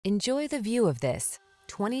Enjoy the view of this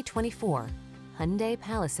 2024 Hyundai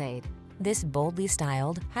Palisade. This boldly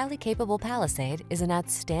styled, highly capable Palisade is an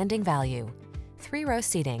outstanding value. 3-row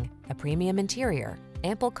seating, a premium interior,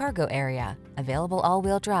 ample cargo area, available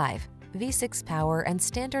all-wheel drive, V6 power and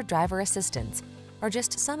standard driver assistance are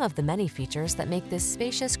just some of the many features that make this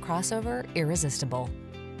spacious crossover irresistible.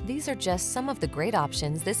 These are just some of the great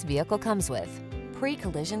options this vehicle comes with: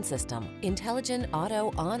 pre-collision system, intelligent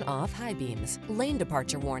auto on-off high beams, lane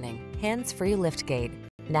departure warning, hands-free liftgate,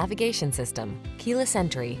 navigation system, keyless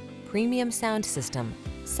entry, premium sound system,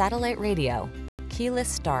 satellite radio, keyless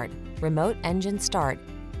start, remote engine start.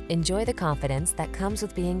 Enjoy the confidence that comes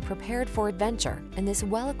with being prepared for adventure in this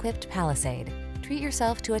well-equipped Palisade. Treat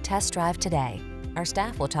yourself to a test drive today. Our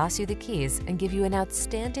staff will toss you the keys and give you an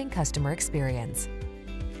outstanding customer experience.